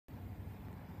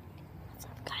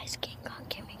Guys, King Kong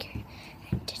came here,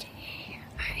 and today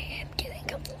I am doing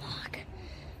a vlog.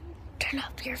 Turn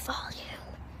up your volume.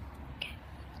 Okay.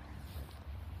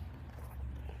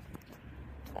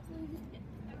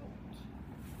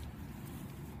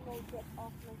 Get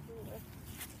off my finger.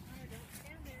 Don't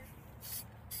stand there.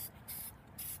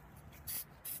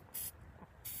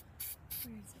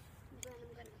 Where is it? Then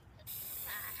I'm gonna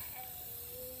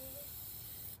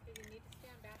You need to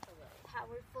stand back a little.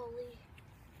 powerfully.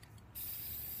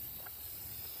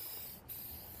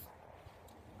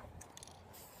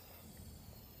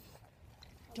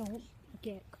 Don't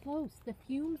get close. The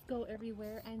fumes go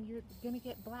everywhere and you're gonna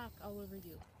get black all over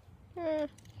you.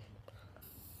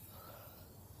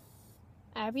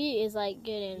 Abby is like You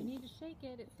getting need to shake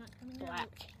it. It's not coming black.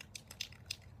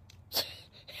 out.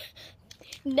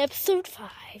 In episode 5.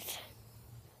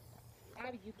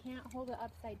 Abby, you can't hold it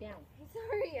upside down.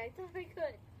 Sorry, I thought I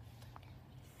could.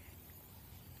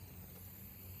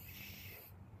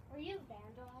 Were you a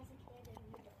vandal as a kid and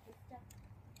you did this stuff?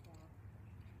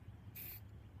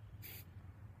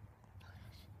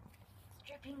 It's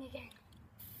dripping again.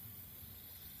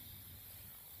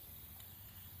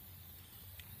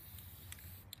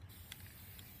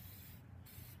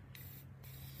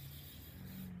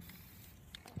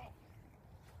 Okay.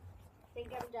 I think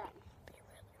I'm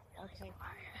done. Okay.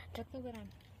 Put the lid on.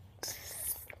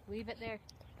 Leave it there.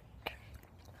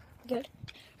 Good.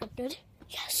 We're good?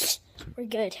 Yes, we're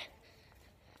good.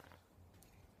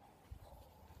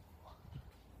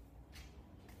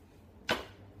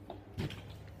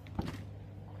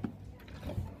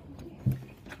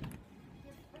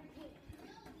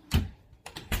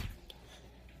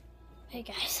 Hey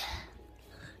guys,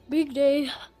 big day.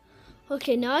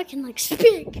 Okay, now I can like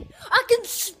speak. I can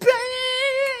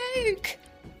speak.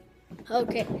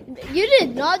 Okay, you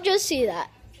did not just see that.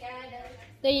 Yeah, I know.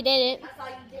 No, you didn't. I saw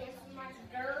you dance with my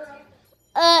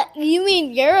girl. You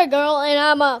mean you're a girl and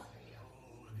I'm a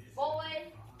Boy.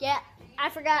 yeah? I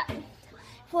forgot.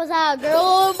 Was I a girl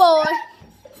or a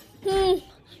boy?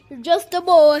 You're just a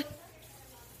boy.